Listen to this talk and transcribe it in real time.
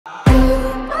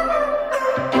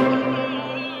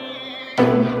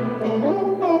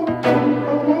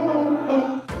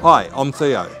Hi, I'm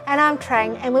Theo. And I'm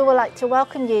Trang, and we would like to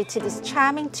welcome you to this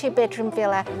charming 2-bedroom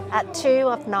villa at 2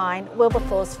 of 9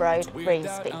 Wilberforce Road,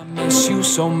 Revesby. I miss you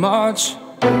so much,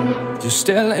 you're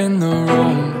still in the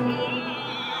room.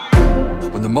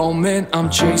 When the moment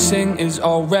I'm chasing is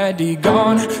already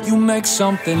gone, you make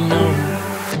something new.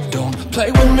 Don't play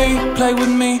with me, play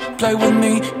with me, play with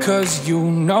me, 'cause you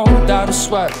know that'll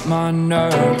sweat my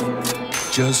nerve.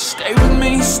 Just stay with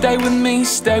me, stay with me,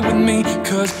 stay with me,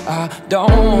 'cause I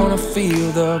don't wanna feel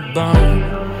the burn.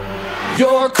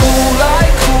 You're cool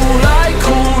like, cool like,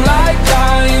 cool like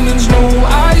diamonds. New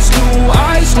eyes, new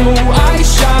eyes, new eyes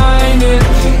shining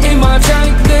in my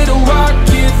tank, little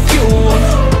rocket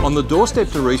fuel. On the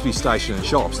doorstep to Revesby Station and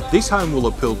Shops, this home will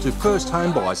appeal to first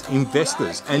home buyers,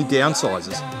 investors and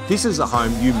downsizers. This is a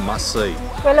home you must see.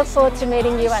 We look forward to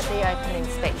meeting you at the open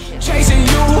inspection. Chasing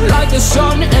you like the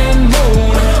sun and